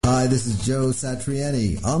Hi, this is Joe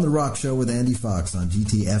Satriani on The Rock Show with Andy Fox on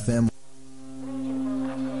GTFM.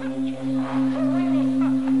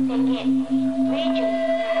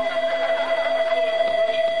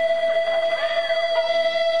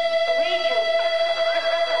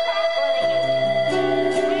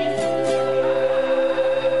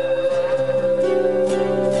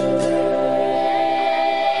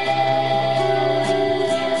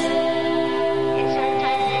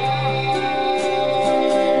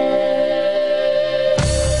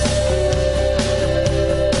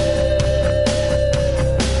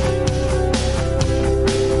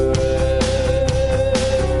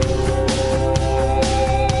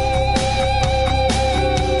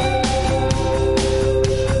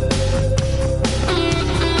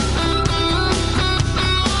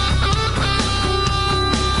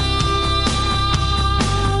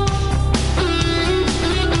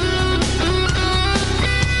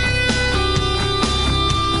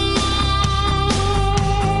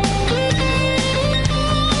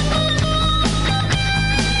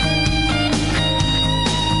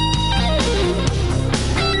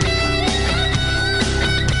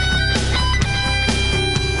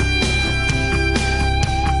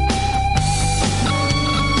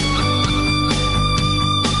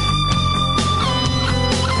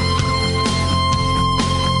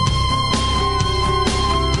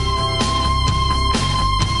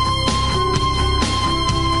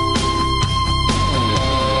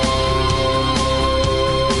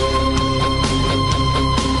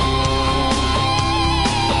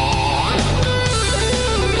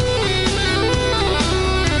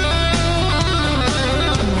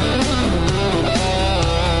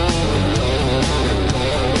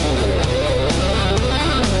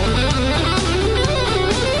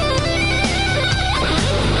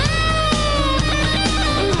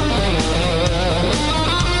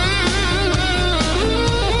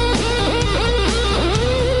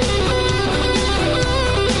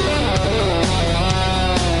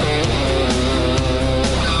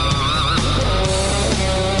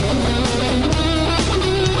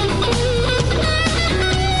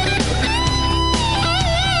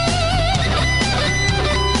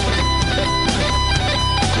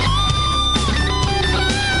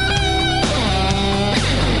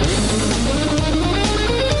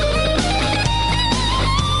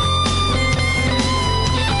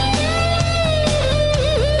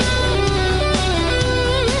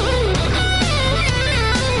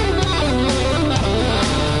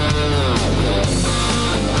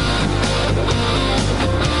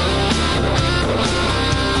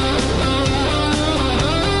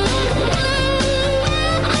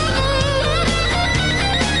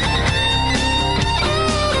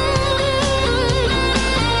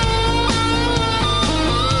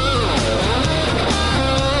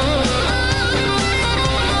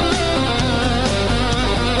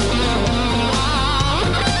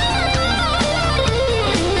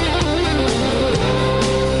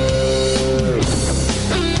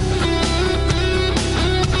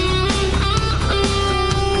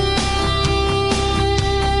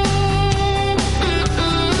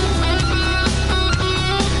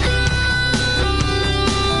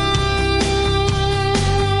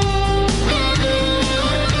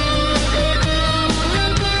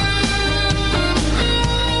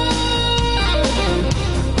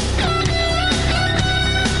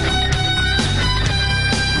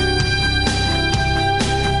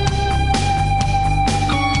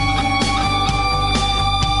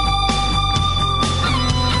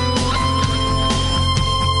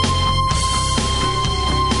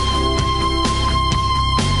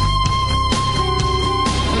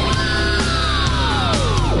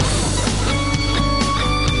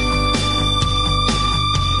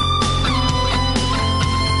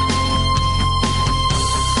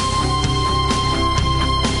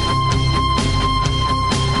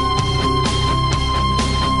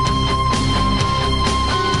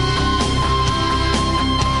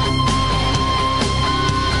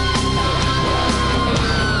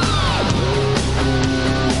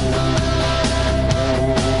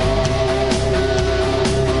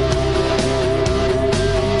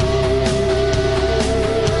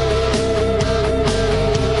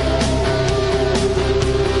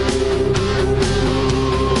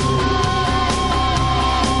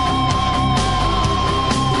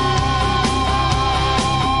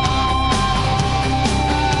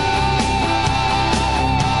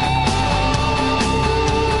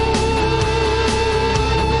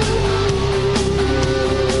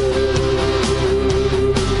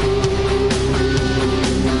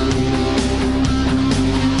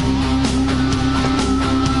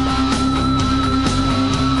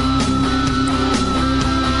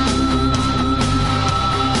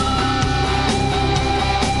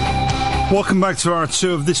 Welcome back to hour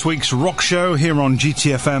 2 of this week's rock show here on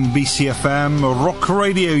GTFM, BCFM, Rock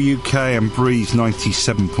Radio UK and Breeze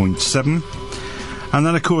 97.7. And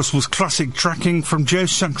then, of course, was classic tracking from Joe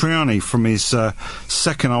Satriani from his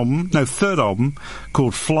third album,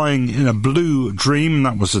 called Flying in a Blue Dream.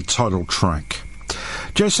 That was the title track.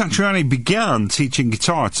 Joe Satriani began teaching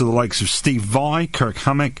guitar to the likes of Steve Vai, Kirk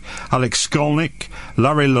Hammett, Alex Skolnick,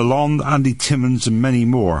 Larry Lalonde, Andy Timmons and many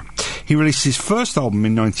more. He released his first album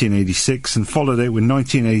in 1986 and followed it with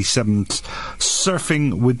 1987's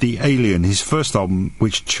Surfing with the Alien, his first album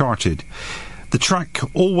which charted. The track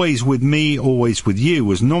Always With Me, Always With You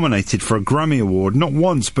was nominated for a Grammy Award not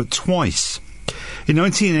once but twice. In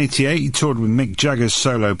 1988 he toured with Mick Jagger's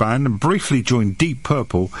solo band and briefly joined Deep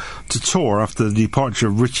Purple to tour after the departure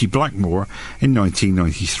of Ritchie Blackmore in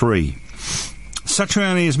 1993.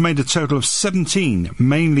 Satriani has made a total of 17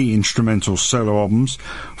 mainly instrumental solo albums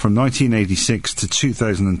from 1986 to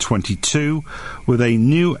 2022, with a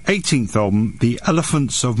new 18th album, The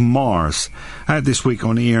Elephants of Mars, out this week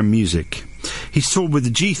on Ear Music. He's toured with the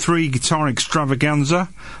G3 Guitar Extravaganza,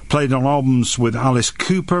 played on albums with Alice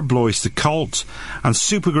Cooper, Blois the Cult, and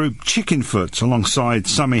supergroup Chickenfoot alongside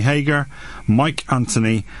Sammy Hagar, Mike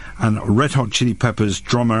Anthony, and Red Hot Chili Peppers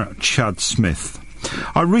drummer Chad Smith.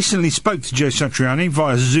 I recently spoke to Joe Satriani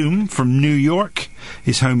via Zoom from New York,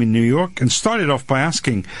 his home in New York, and started off by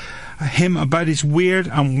asking him about his weird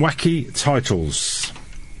and wacky titles.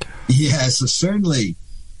 Yes, certainly.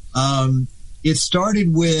 It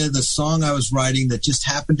started with a song I was writing that just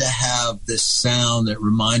happened to have this sound that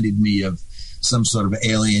reminded me of some sort of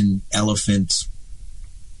alien elephant,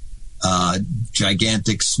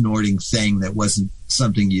 gigantic snorting thing that wasn't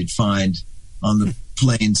something you'd find on the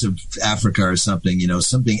plains of Africa or something,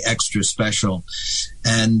 something extra special.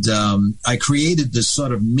 And I created this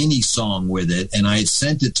sort of mini song with it, and I had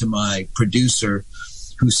sent it to my producer,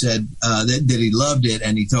 who said that he loved it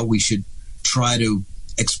and he thought we should try to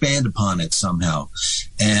expand upon it somehow.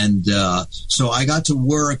 And so I got to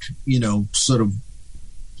work, sort of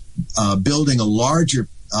building a larger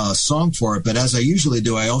song for it. But as I usually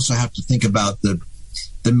do, I also have to think about the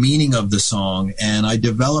meaning of the song. And I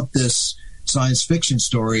developed this science fiction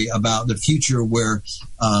story about the future where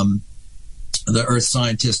the Earth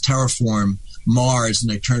scientists terraform Mars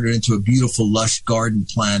and they turn it into a beautiful, lush garden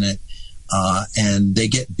planet. And they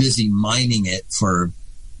get busy mining it for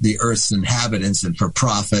the Earth's inhabitants and for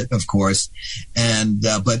profit, of course. And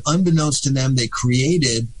but unbeknownst to them, they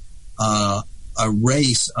created a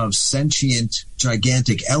race of sentient,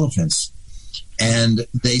 gigantic elephants. And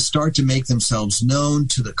they start to make themselves known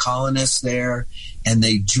to the colonists there, and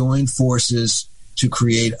they join forces to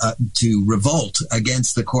to revolt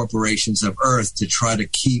against the corporations of Earth to try to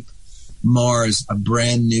keep Mars a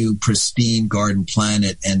brand new, pristine garden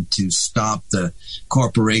planet and to stop the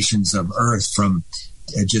corporations of Earth from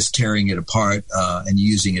just tearing it apart and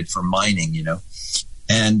using it for mining,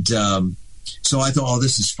 And so I thought,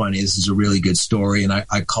 this is funny. This is a really good story. And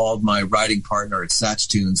I called my writing partner at Satch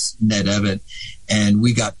Tunes, Ned Evett, and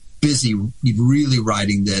we got busy really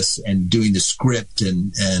writing this and doing the script.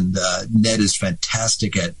 And Ned is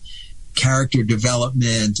fantastic at character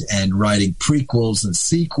development and writing prequels and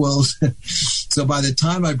sequels. So by the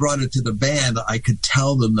time I brought it to the band, I could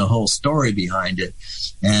tell them the whole story behind it.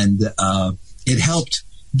 And it helped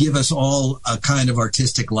give us all a kind of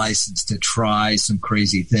artistic license to try some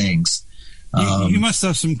crazy things. You must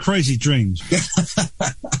have some crazy dreams.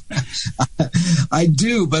 I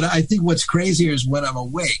do, but I think what's crazier is when I'm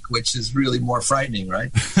awake, which is really more frightening,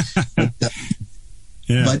 right?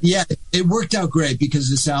 Yeah. But yeah, it worked out great because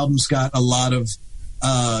this album's got a lot of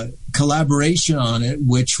collaboration on it,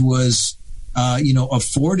 which was,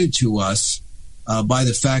 afforded to us by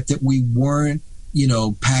the fact that we weren't,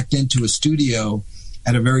 packed into a studio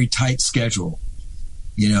at a very tight schedule.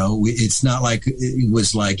 It's not like it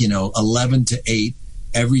was like, 11 to 8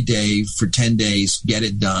 every day for 10 days, get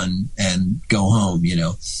it done and go home,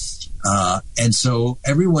 and so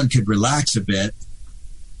everyone could relax a bit,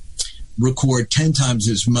 record 10 times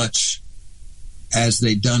as much as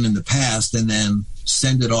they'd done in the past, and then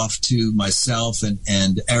send it off to myself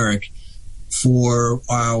and Eric for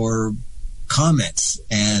our comments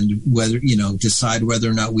and whether, decide whether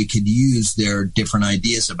or not we could use their different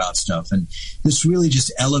ideas about stuff. And this really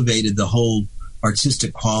just elevated the whole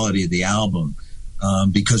artistic quality of the album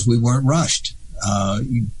because we weren't rushed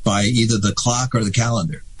by either the clock or the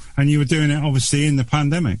calendar. And you were doing it obviously in the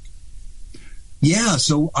pandemic. Yeah,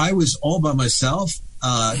 so I was all by myself,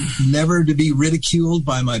 never to be ridiculed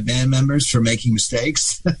by my band members for making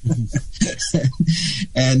mistakes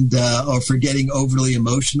and or for getting overly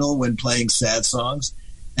emotional when playing sad songs.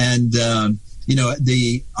 And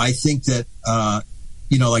I think that,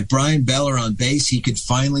 like Brian Beller on bass, he could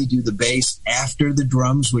finally do the bass after the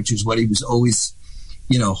drums, which is what he was always,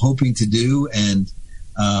 hoping to do. And,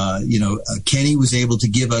 Kenny was able to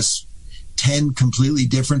give us 10 completely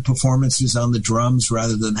different performances on the drums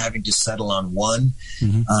rather than having to settle on one,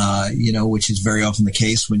 which is very often the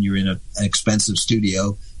case when you're in an expensive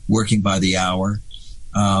studio working by the hour.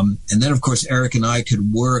 And then, of course, Eric and I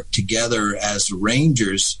could work together as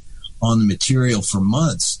arrangers on the material for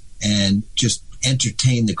months and just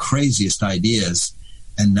entertain the craziest ideas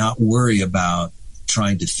and not worry about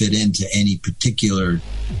trying to fit into any particular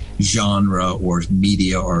genre or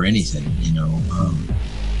media or anything.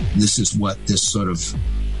 This is what this sort of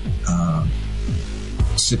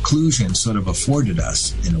seclusion sort of afforded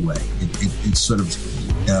us in a way. It sort of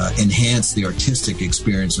enhanced the artistic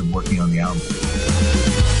experience of working on the album.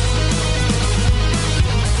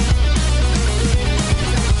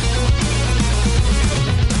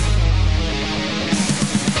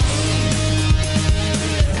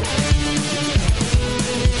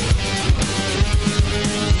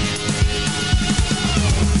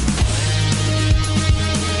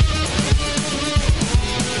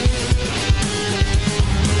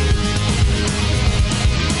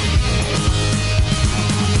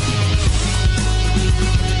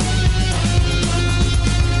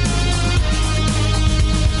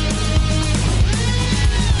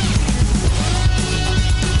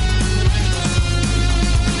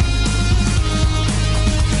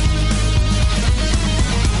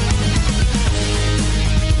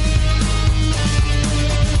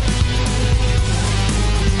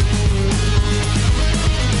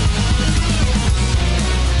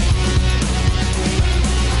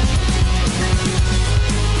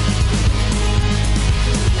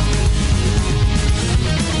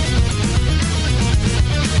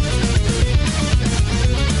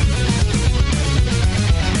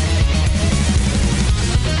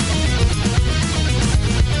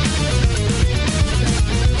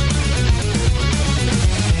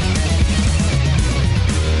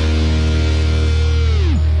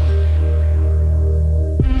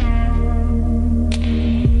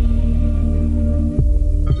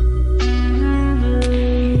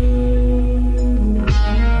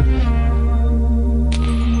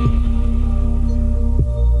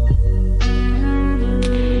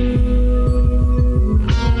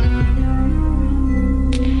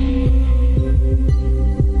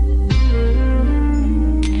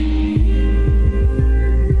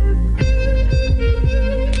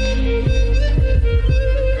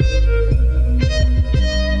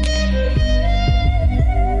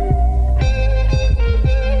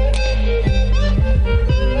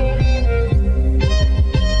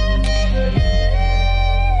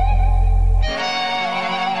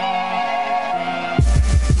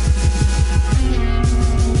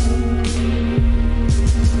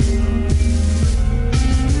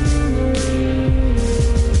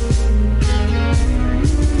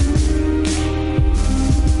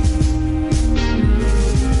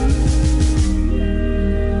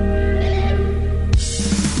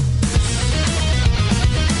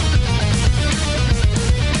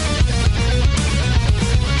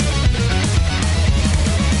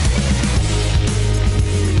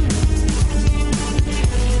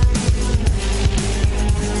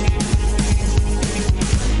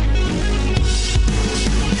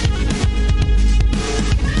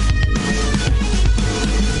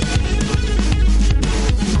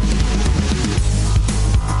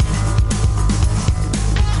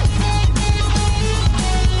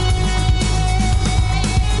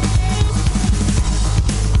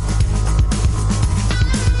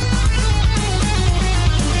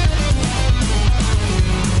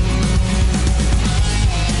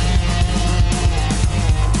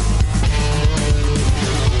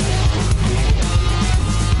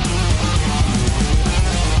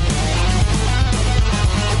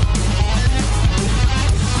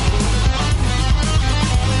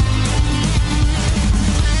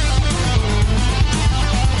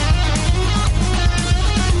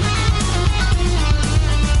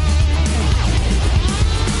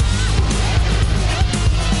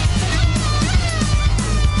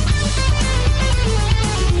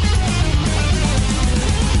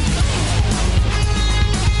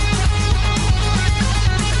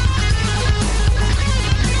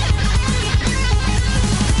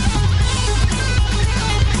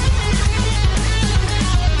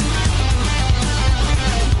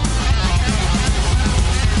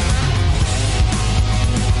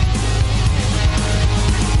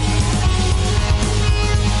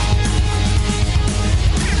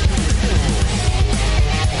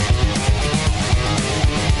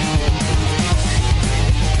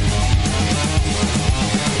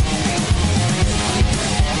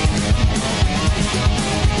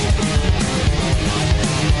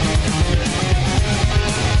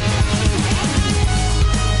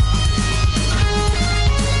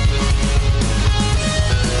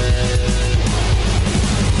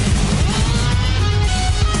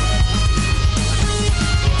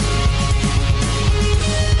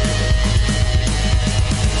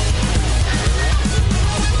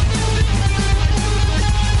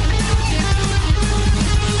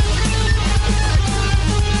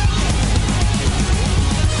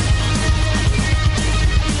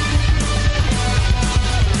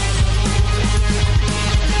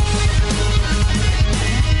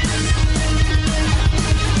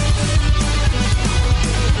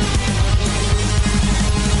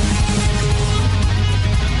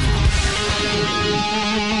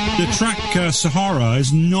 Sahara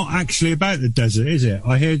is not actually about the desert, is it?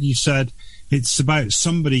 I heard you said it's about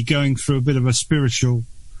somebody going through a bit of a spiritual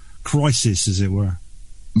crisis, as it were.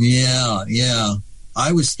 Yeah.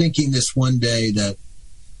 I was thinking this one day that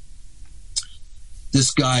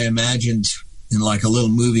this guy imagined in like a little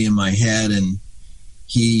movie in my head, and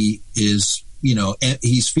he is,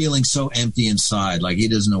 he's feeling so empty inside, like he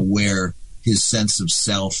doesn't know where his sense of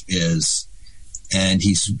self is. And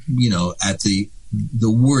he's, at the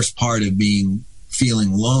worst part of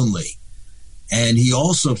feeling lonely. And he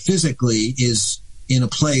also physically is in a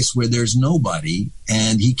place where there's nobody,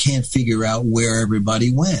 and he can't figure out where everybody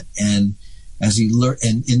went. And as he learned,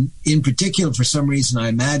 and in particular, for some reason, I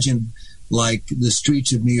imagine like the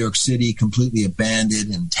streets of New York City completely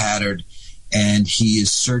abandoned and tattered, and he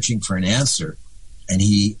is searching for an answer. And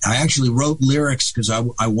I actually wrote lyrics because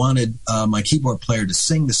I wanted my keyboard player to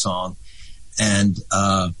sing the song, and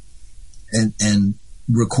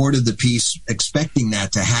recorded the piece expecting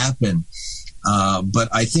that to happen. But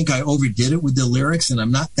I think I overdid it with the lyrics, and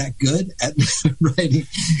I'm not that good at writing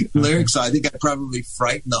lyrics. So I think I probably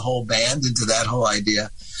frightened the whole band into that whole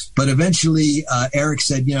idea. But eventually, Eric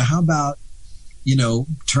said, how about,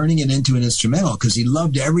 turning it into an instrumental? Because he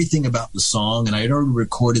loved everything about the song, and I had already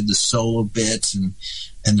recorded the solo bits and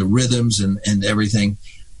the rhythms and everything.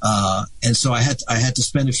 And so I had to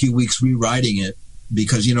spend a few weeks rewriting it,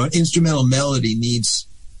 because, an instrumental melody needs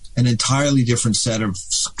an entirely different set of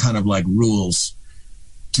kind of like rules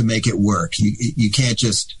to make it work. You can't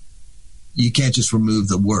just remove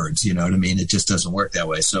the words, you know what I mean? It just doesn't work that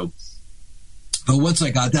way. So, but once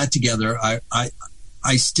I got that together,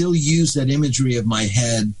 I still use that imagery of my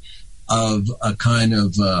head of a kind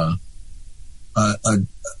of a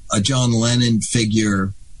John Lennon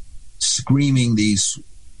figure screaming these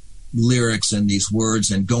lyrics and these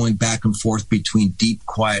words and going back and forth between deep,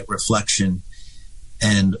 quiet reflection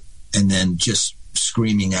and then just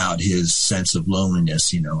screaming out his sense of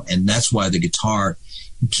loneliness, and that's why the guitar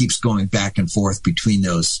keeps going back and forth between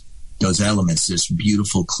those elements. There's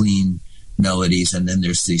beautiful, clean melodies, and then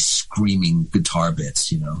there's these screaming guitar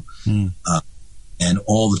bits, and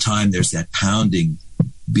all the time there's that pounding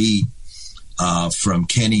beat from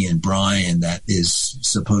Kenny and Brian that is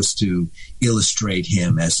supposed to illustrate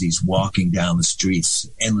him as he's walking down the streets,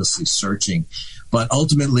 endlessly searching. But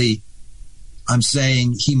ultimately, I'm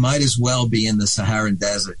saying he might as well be in the Saharan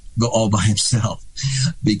desert all by himself,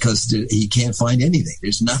 because he can't find anything.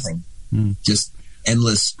 There's nothing, just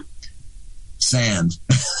endless sand.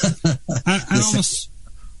 And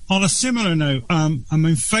on a similar note,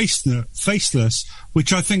 Faceless,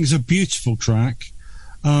 which I think is a beautiful track,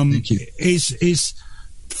 is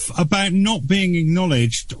about not being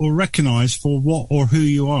acknowledged or recognized for what or who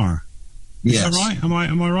you are. Is that right?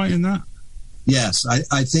 Am I right in that? Yes,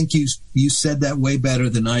 I think you said that way better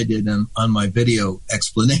than I did on my video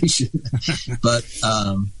explanation. But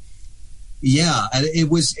it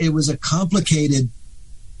was a complicated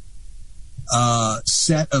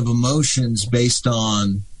set of emotions based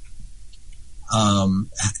on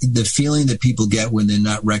the feeling that people get when they're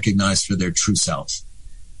not recognized for their true self.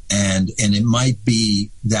 And it might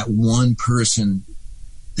be that one person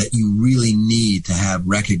that you really need to have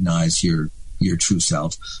recognize your true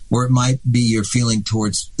self, or it might be your feeling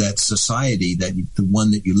towards that society, the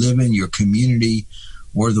one that you live in, your community,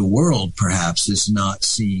 or the world perhaps is not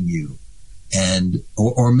seeing you, and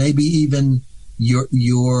or maybe even your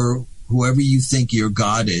whoever you think your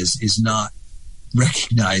God is not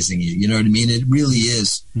recognizing you. You know what I mean? It really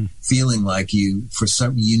is feeling like you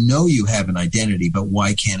you have an identity, but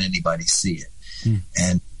why can't anybody see it?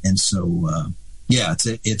 And so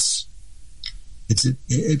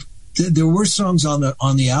there were songs on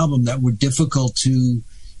the album that were difficult to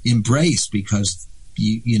embrace, because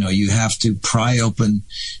you have to pry open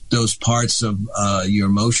those parts of your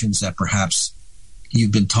emotions that perhaps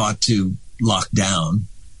you've been taught to lock down,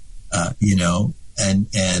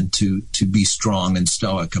 and to be strong and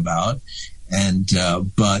stoic about,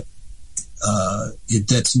 but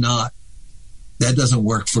that doesn't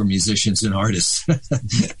work for musicians and artists.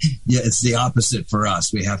 Yeah, it's the opposite for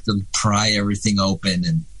us. We have to pry everything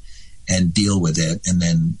open and deal with it, and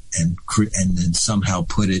then somehow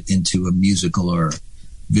put it into a musical or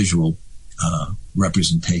visual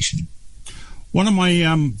representation. One of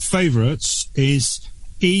my favorites is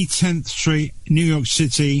E 10th Street, New York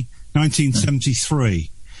City, 1973.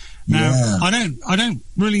 Now, I don't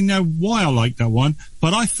really know why I like that one,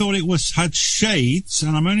 but I thought it had shades,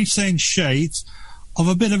 and I'm only saying shades, of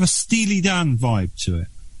a bit of a Steely Dan vibe to it.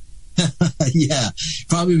 Yeah,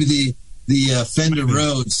 probably the Fender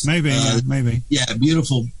Rhodes. Maybe. Yeah,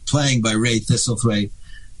 beautiful playing by Ray Thistlethwaite.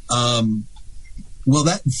 Well,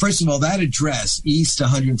 first of all, that address, East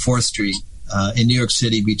 104th Street in New York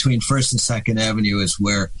City, between 1st and 2nd Avenue, is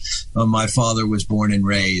where my father was born and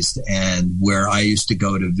raised, and where I used to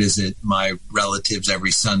go to visit my relatives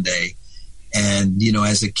every Sunday. And,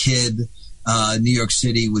 as a kid, New York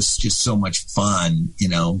City was just so much fun,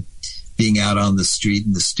 being out on the street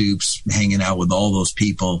and the stoops, hanging out with all those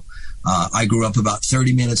people. I grew up about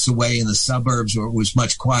 30 minutes away in the suburbs where it was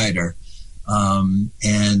much quieter.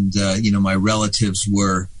 My relatives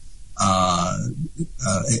were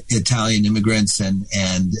Italian immigrants, and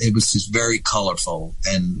it was just very colorful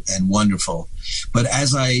and wonderful. But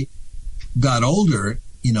as I got older,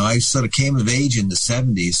 I sort of came of age in the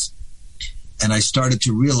 70s, and I started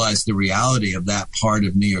to realize the reality of that part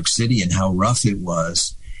of New York City and how rough it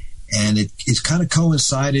was. And it kind of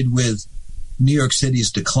coincided with New York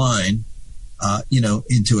City's decline,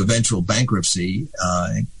 into eventual bankruptcy,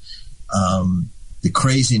 the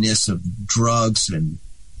craziness of drugs and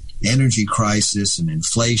energy crisis and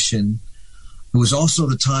inflation. It was also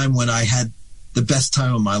the time when I had the best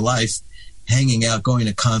time of my life, hanging out, going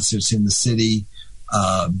to concerts in the city,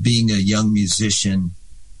 being a young musician,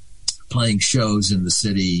 playing shows in the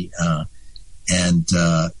city,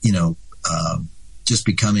 just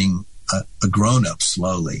becoming a grown-up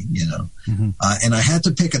slowly, Mm-hmm. And I had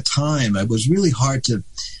to pick a time. It was really hard to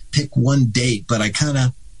pick one date, but I kind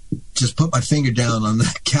of just put my finger down on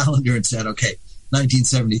the calendar and said, okay,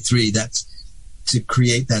 1973, that's to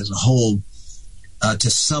create that whole, to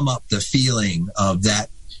sum up the feeling of that,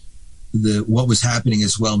 what was happening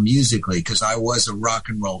as well musically, because I was a rock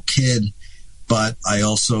and roll kid, but I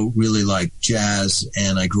also really liked jazz,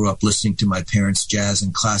 and I grew up listening to my parents' jazz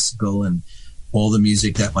and classical and all the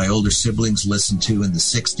music that my older siblings listened to in the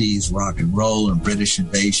 60s, rock and roll and British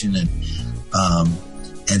invasion. And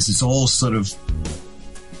it's all sort of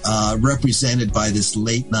represented by this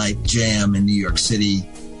late night jam in New York City,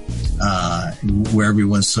 where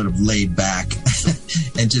everyone's sort of laid back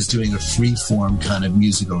and just doing a free form kind of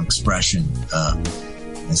musical expression.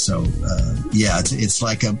 It's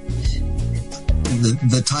like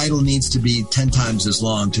the title needs to be 10 times as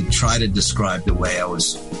long to try to describe the way I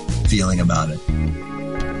was feeling about it.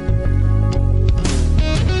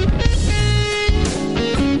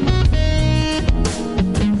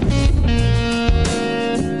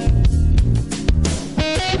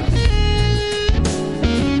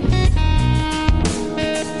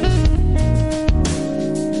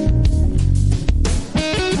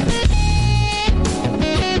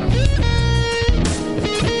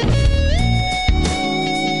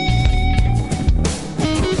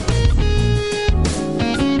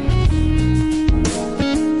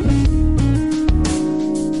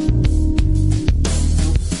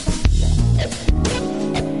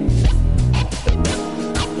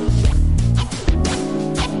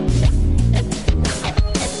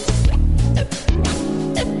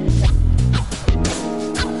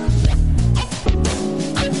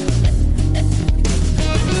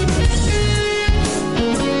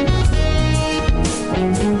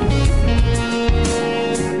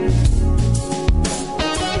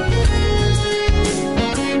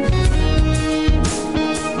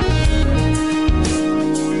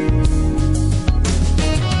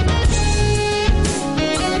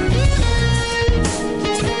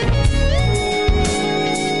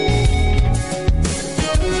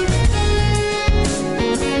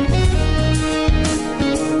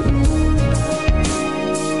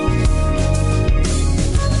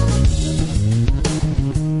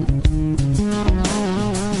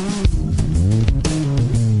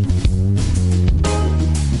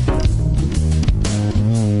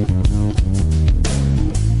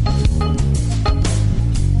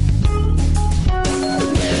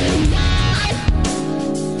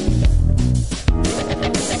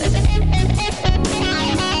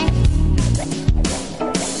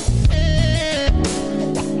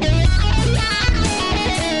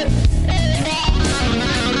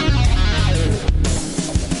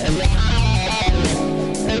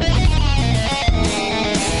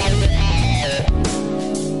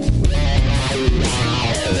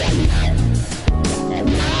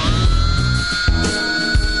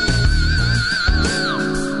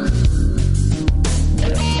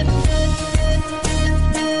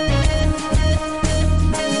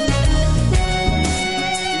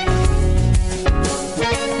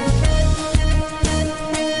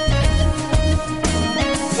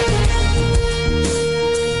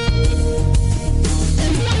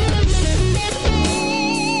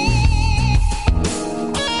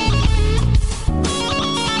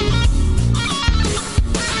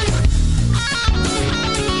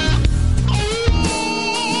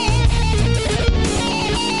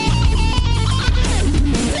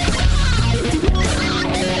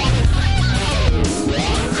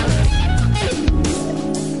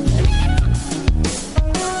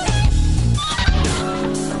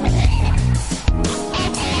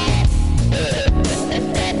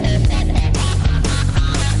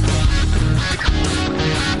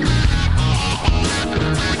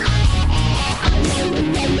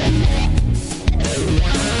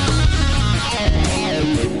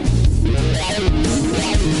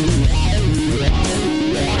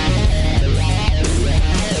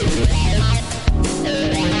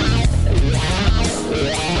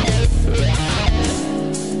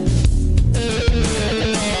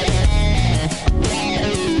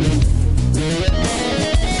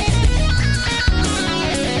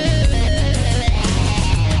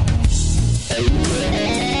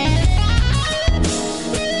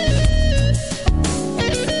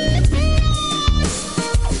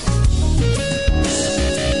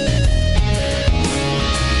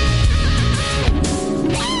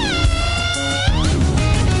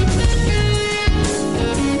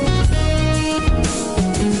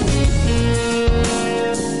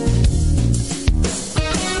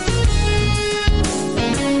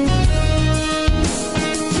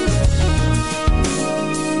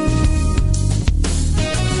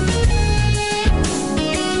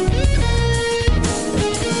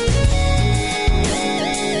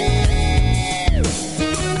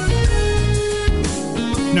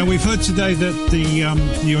 read today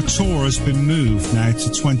that your tour has been moved now to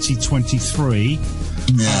 2023.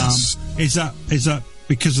 Yes. Is that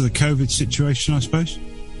because of the COVID situation, I suppose?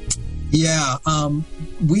 Yeah.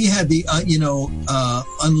 We had the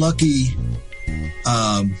unlucky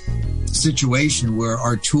situation where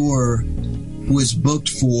our tour was booked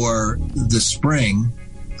for the spring,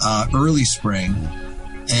 early spring,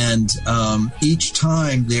 and each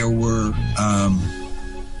time there were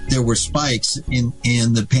spikes in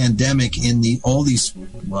the pandemic in all these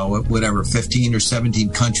 15 or 17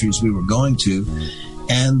 countries we were going to,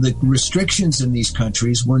 and the restrictions in these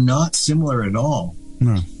countries were not similar at all.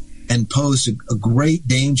 No. And posed a great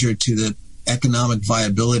danger to the economic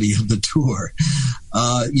viability of the tour.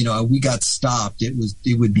 We got stopped.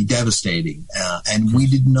 It would be devastating. And we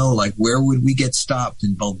didn't know, where would we get stopped?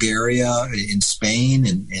 In Bulgaria, in Spain,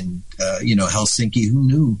 in Helsinki? Who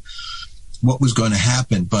knew what was going to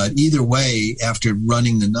happen? But either way, after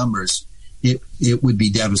running the numbers, it would be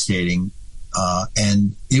devastating.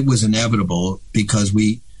 And it was inevitable because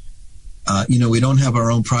we don't have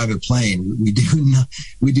our own private plane. We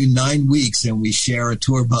do 9 weeks and we share a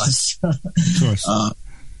tour bus. Of course.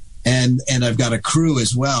 And I've got a crew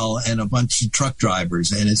as well and a bunch of truck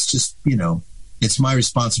drivers. And it's just, it's my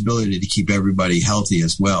responsibility to keep everybody healthy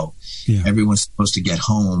as well. Yeah. Everyone's supposed to get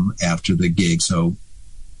home after the gig. So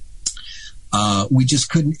we just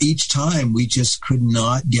couldn't, each time we just could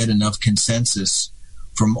not get enough consensus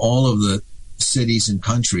from all of the cities and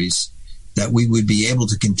countries that we would be able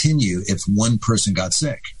to continue if one person got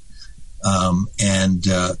sick. And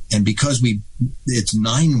because it's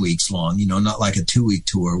 9 weeks long, not like a 2-week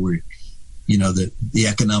tour where, the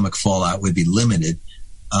economic fallout would be limited.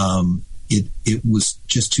 It was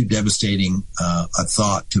just too devastating, a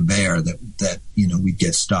thought to bear that we'd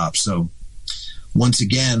get stopped. So once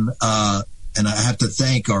again, and I have to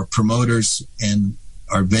thank our promoters and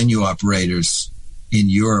our venue operators in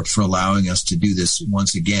Europe for allowing us to do this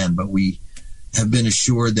once again, but we have been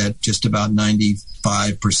assured that just about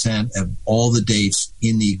 95% of all the dates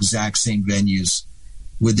in the exact same venues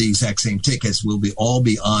with the exact same tickets will all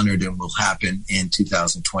be honored and will happen in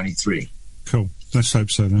 2023. Cool. Let's hope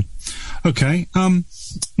so then. Okay.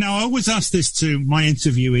 Now, I always ask this to my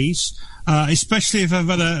interviewees, especially if I've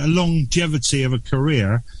had a longevity of a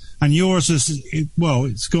career. And yours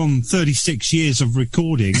it's gone 36 years of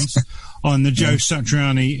recordings on the Joe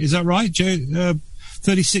Satriani. Is that right, Joe?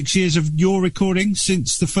 36 years of your recording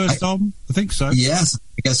since the first album? I think so. Yes,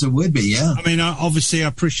 I guess it would be, yeah. I mean, obviously, I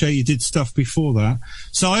appreciate you did stuff before that.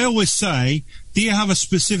 So I always say, do you have a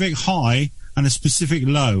specific high and a specific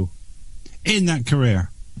low in that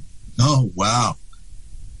career? Oh, wow.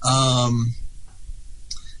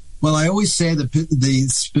 Well, I always say the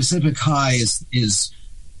specific high is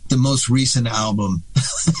the most recent album.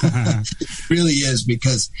 It really is,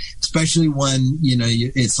 because especially when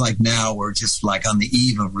it's like now we're just like on the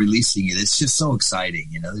eve of releasing it, it's just so exciting.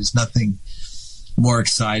 There's nothing more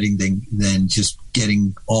exciting than just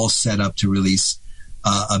getting all set up to release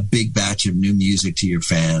a big batch of new music to your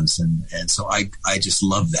fans, and so I just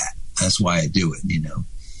love that. That's why I do it.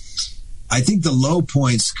 I think the low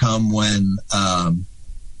points come when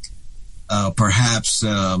perhaps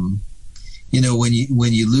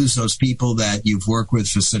when you lose those people that you've worked with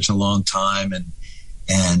for such a long time, and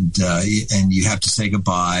you have to say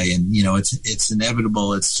goodbye, and it's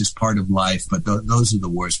inevitable. It's just part of life. But those are the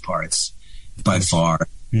worst parts by far.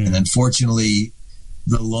 Yeah. And unfortunately,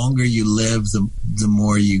 the longer you live, the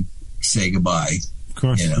more you say goodbye. Of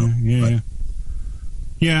course,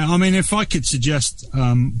 Yeah, I mean, if I could suggest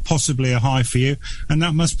possibly a high for you, and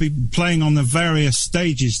that must be playing on the various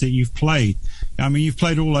stages that you've played. I mean, you've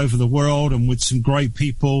played all over the world and with some great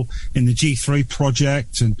people in the G3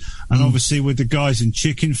 project and obviously with the guys in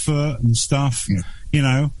Chickenfoot and stuff.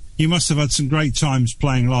 Yeah. You must have had some great times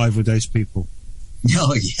playing live with those people.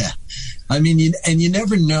 Oh, yeah. I mean, you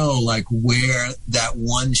never know, where that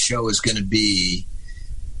one show is going to be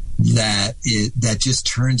that just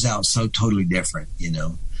turns out so totally different,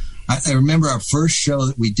 I remember our first show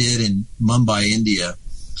that we did in Mumbai, India.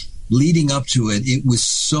 Leading up to it, it was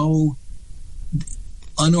so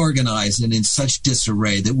unorganized and in such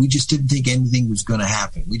disarray that we just didn't think anything was going to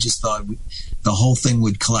happen. We just thought the whole thing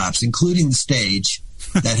would collapse, including the stage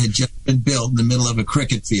that had just been built in the middle of a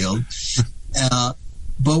cricket field.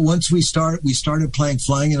 But once we started playing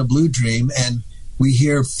Flying in a Blue Dream, and we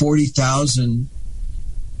hear 40,000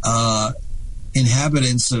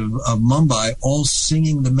 inhabitants of Mumbai all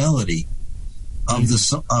singing the melody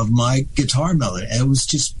of my guitar melody. And it was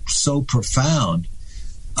just so profound.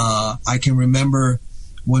 I can remember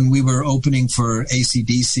when we were opening for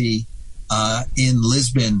AC/DC in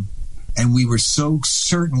Lisbon and we were so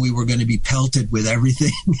certain we were going to be pelted with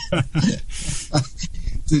everything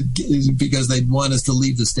because they'd want us to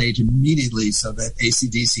leave the stage immediately so that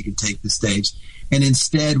AC/DC could take the stage. And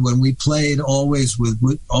instead, when we played Always With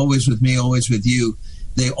Me, Always With You,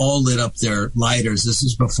 they all lit up their lighters. This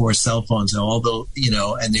is before cell phones and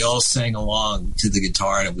and they all sang along to the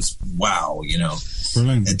guitar, and it was wow,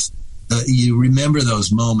 Brilliant. It's you remember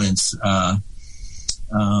those moments.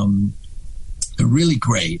 They're really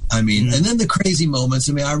great. I mean, and then the crazy moments.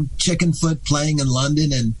 I mean, our Chickenfoot playing in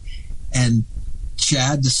London and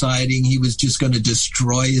Chad deciding he was just going to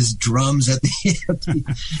destroy his drums at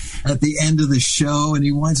the end of the show, and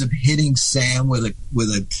he winds up hitting Sam with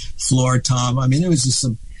a floor tom. I mean, there was just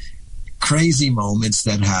some crazy moments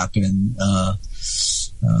that happened.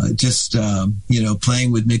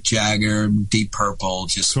 Playing with Mick Jagger, Deep Purple,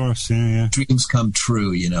 just of course, yeah. Dreams come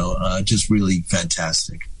true. Just really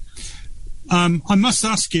fantastic. I must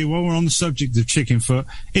ask you, while we're on the subject of Chickenfoot,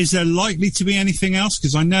 is there likely to be anything else?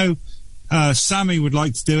 Because I know Sammy would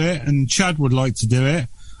like to do it and Chad would like to do it,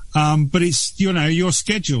 but it's your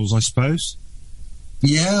schedules, I suppose.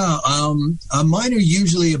 Yeah, mine are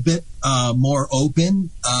usually a bit more open.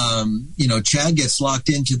 Chad gets locked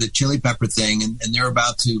into the Chili Pepper thing, and they're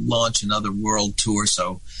about to launch another world tour,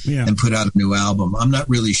 and put out a new album. I'm not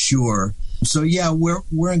really sure. So yeah,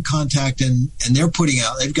 we're in contact, and they're putting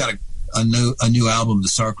out. They've got a new album, The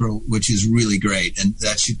Circle, which is really great, and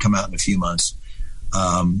that should come out in a few months.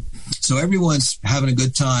 So everyone's having a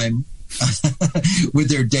good time with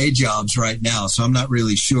their day jobs right now. So I'm not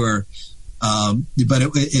really sure. But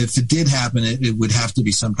if it did happen, it would have to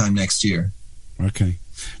be sometime next year. Okay.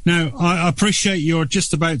 Now, I appreciate you're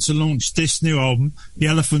just about to launch this new album, The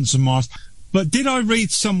Elephants of Mars. But did I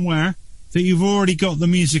read somewhere that you've already got the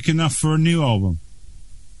music enough for a new album?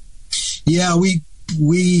 Yeah, we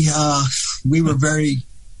were very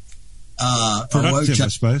productive, I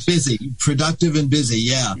suppose. Productive and busy.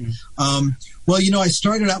 Yeah. Well, I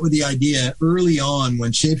started out with the idea early on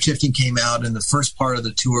when Shapeshifting came out, and the first part of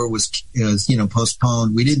the tour was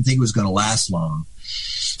postponed. We didn't think it was going to last long,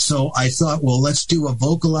 so I thought, well, let's do a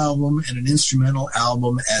vocal album and an instrumental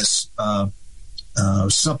album as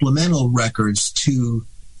supplemental records to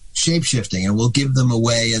Shapeshifting, and we'll give them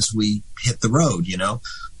away as we hit the road,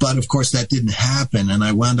 But of course, that didn't happen, and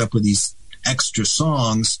I wound up with these extra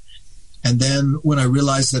songs. And then when I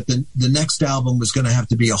realized that the next album was going to have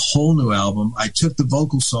to be a whole new album, I took the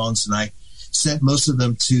vocal songs and I sent most of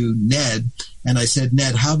them to Ned. And I said,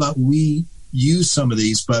 Ned, how about we use some of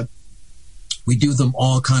these, but we do them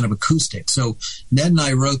all kind of acoustic. So Ned and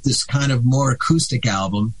I wrote this kind of more acoustic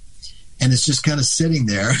album, and it's just kind of sitting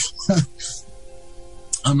there.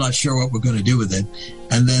 I'm not sure what we're going to do with it.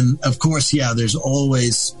 And then, of course, yeah, there's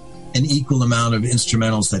always an equal amount of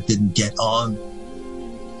instrumentals that didn't get on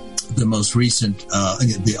the most recent,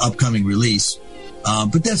 the upcoming release.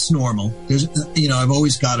 But that's normal. There's, I've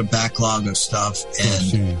always got a backlog of stuff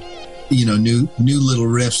and, new little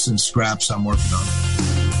riffs and scraps I'm working on.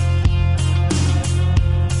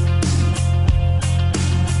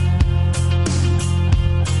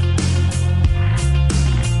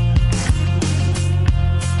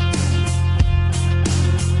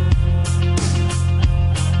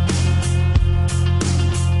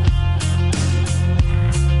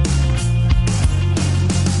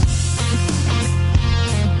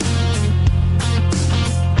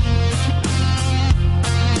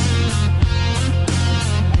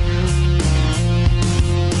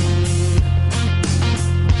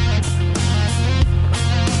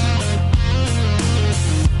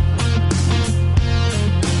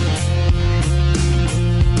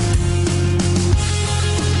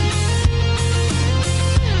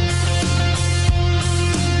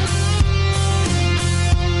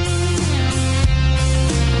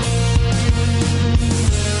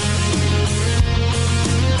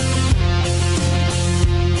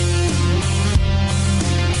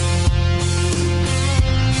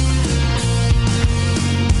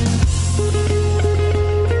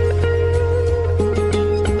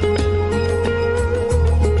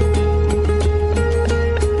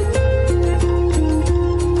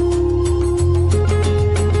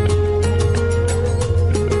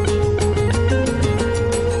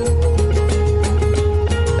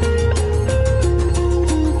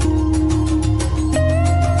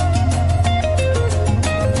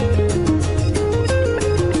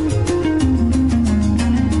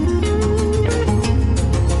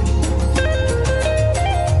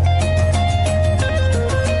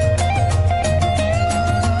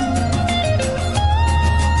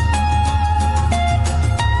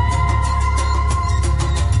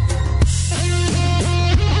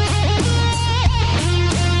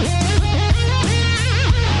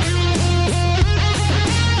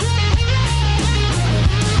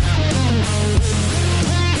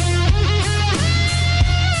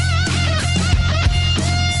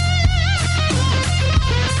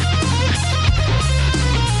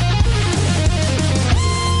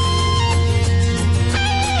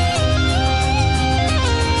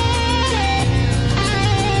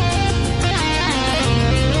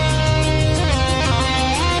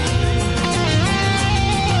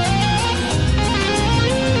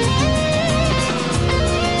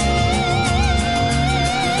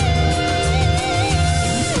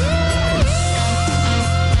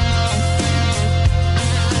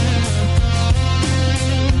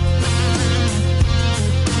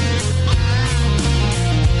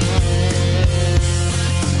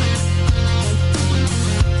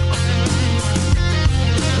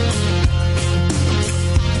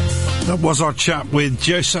 was our chat with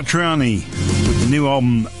Joe Satriani with the new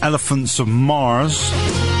album Elephants of Mars.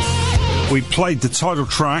 We played the title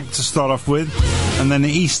track to start off with, and then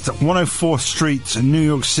East 104th Street, New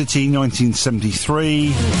York City, 1973.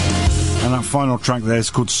 And that final track there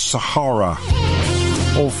is called Sahara,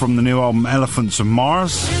 all from the new album Elephants of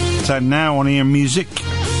Mars. It's out now on Ear Music.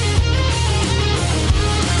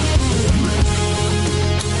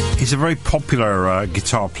 He's a very popular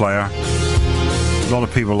guitar player. A lot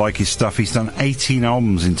of people like his stuff. He's done 18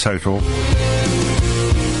 albums in total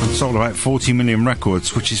and sold about 40 million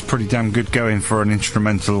records, which is pretty damn good going for an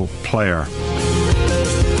instrumental player.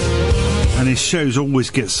 And his shows always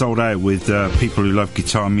get sold out with people who love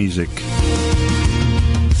guitar music.